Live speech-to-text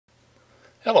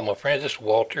Hello my friends, this is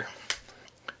Walter.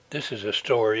 This is a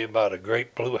story about a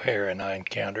great blue heron I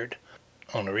encountered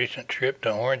on a recent trip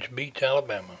to Orange Beach,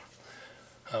 Alabama.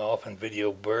 I often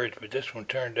video birds, but this one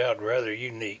turned out rather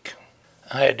unique.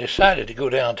 I had decided to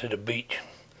go down to the beach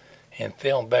and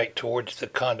film back towards the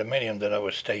condominium that I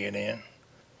was staying in.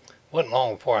 It wasn't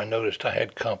long before I noticed I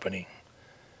had company.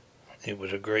 It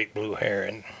was a great blue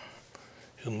heron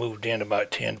who moved in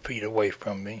about 10 feet away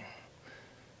from me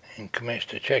and commenced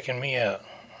to checking me out.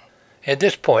 At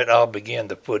this point, I'll begin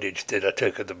the footage that I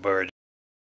took of the birds.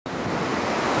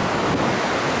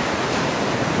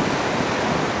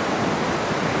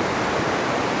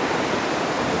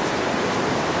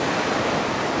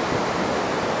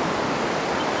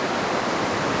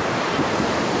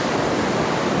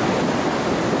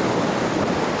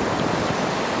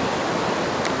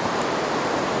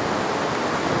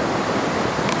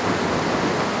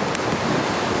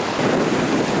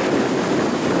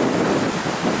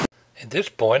 At this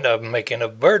point, I'm making a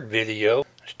bird video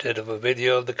instead of a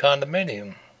video of the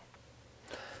condominium.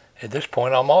 At this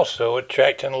point, I'm also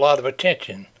attracting a lot of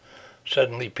attention.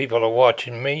 Suddenly, people are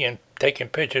watching me and taking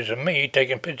pictures of me,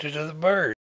 taking pictures of the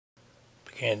bird.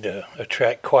 Began to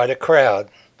attract quite a crowd.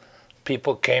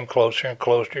 People came closer and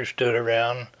closer, stood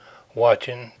around,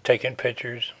 watching, taking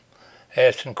pictures,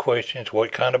 asking questions.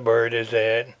 What kind of bird is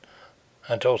that?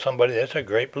 I told somebody that's a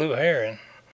great blue heron.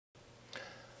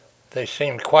 They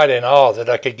seemed quite in awe that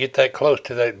I could get that close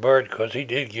to that bird, because he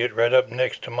did get right up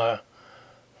next to my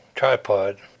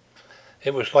tripod.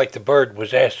 It was like the bird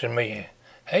was asking me,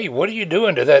 "Hey, what are you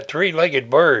doing to that three-legged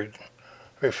bird?"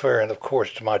 Referring, of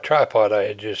course, to my tripod I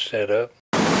had just set up.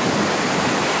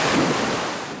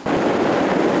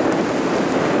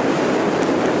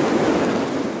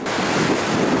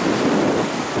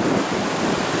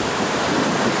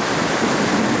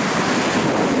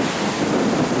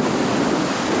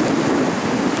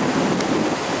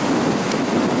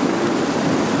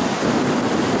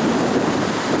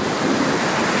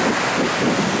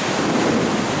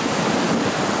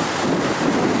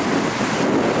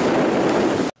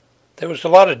 There was a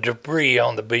lot of debris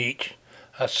on the beach.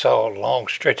 I saw long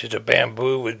stretches of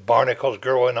bamboo with barnacles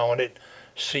growing on it,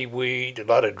 seaweed, a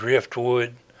lot of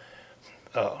driftwood,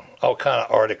 all kind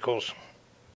of articles.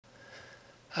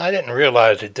 I didn't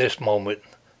realize at this moment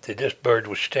that this bird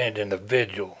was standing a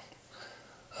vigil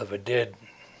of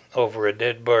over a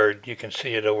dead bird. You can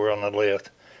see it over on the left.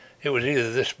 It was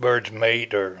either this bird's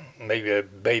mate or maybe a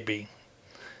baby.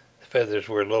 The feathers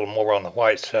were a little more on the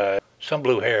white side. Some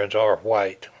blue herons are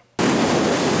white.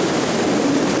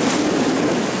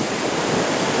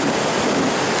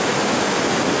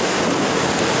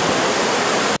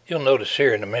 You'll notice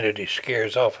here in a minute he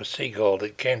scares off a seagull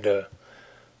that came to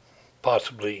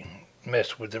possibly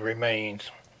mess with the remains.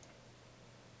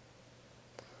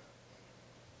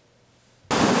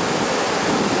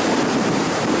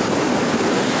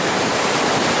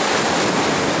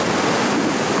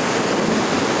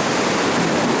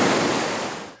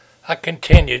 I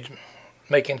continued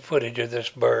making footage of this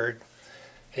bird.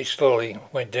 He slowly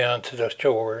went down to the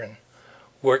shore and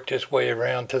worked his way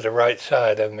around to the right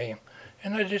side of me.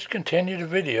 And I just continued the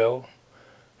video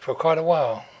for quite a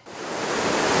while.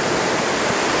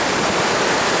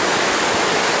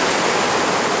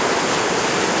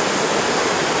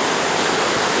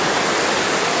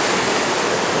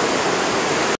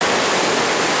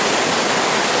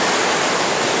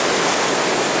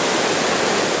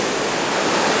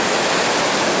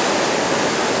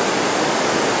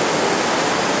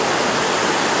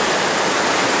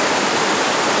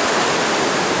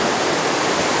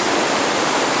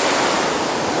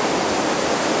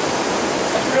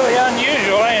 Really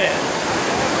unusual, ain't it?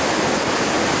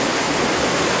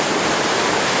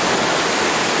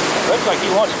 Looks like he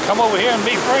wants to come over here and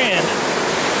be friends.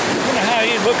 I wonder how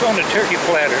he'd look on the turkey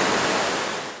platter.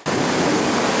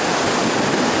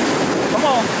 Come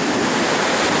on.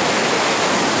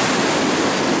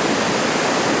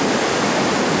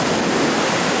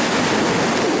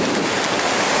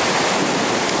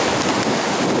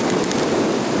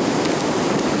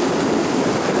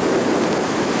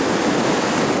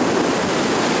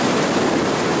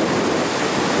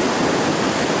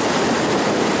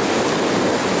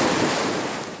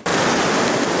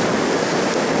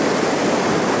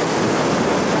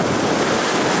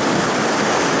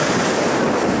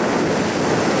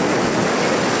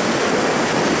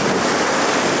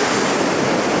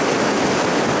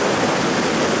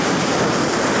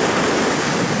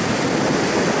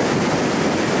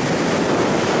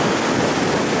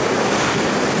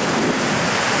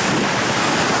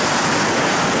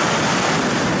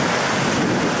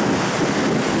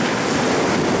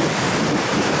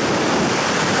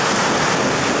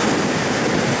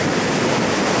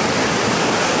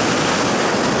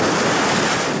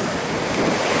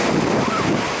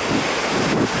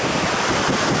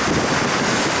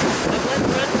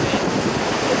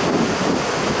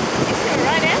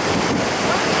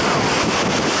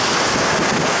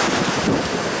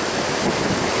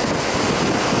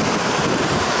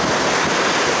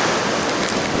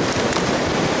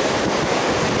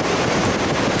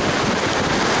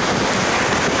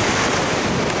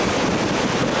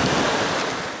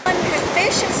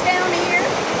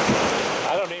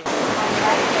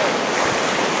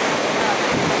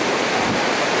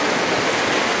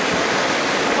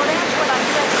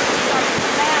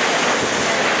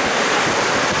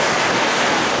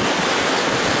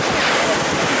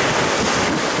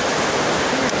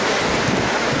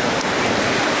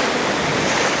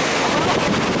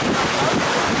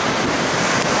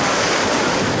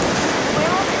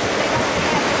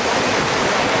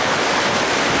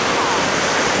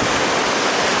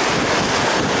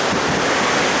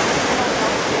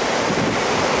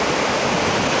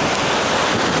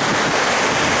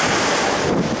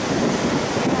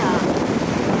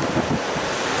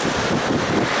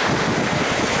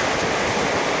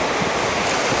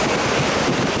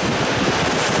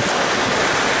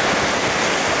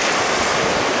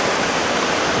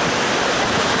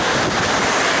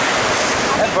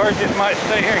 bird just might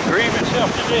stay here and grieve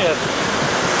itself to death.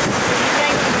 You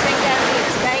think that'll be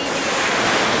its baby?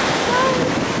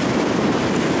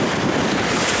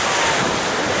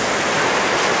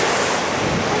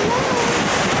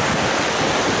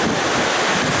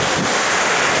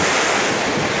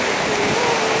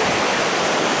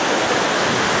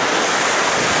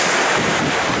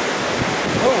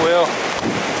 Oh well.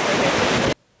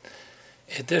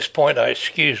 At this point I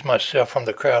excused myself from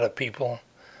the crowd of people,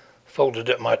 folded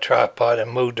up my tripod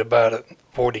and moved about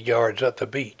 40 yards up the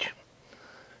beach.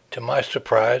 To my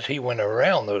surprise, he went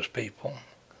around those people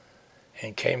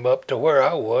and came up to where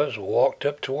I was, walked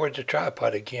up towards the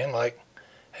tripod again like,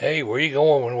 "Hey, where you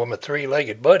going with my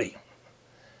three-legged buddy?"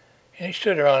 And he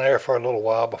stood around there for a little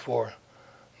while before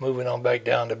moving on back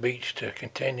down the beach to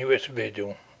continue its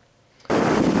vigil.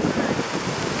 Alright,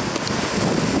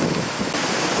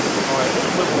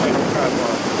 let's move away from the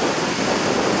tripod.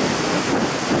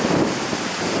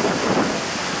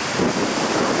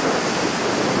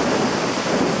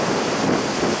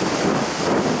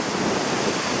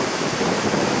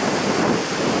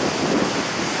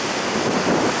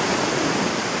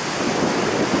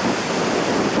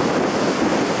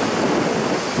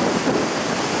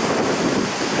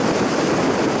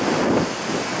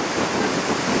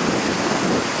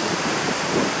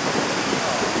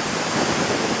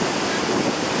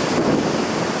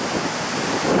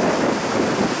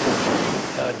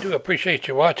 I do appreciate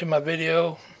you watching my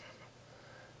video.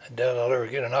 I doubt I'll ever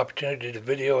get an opportunity to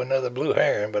video another blue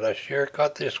heron, but I sure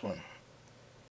caught this one.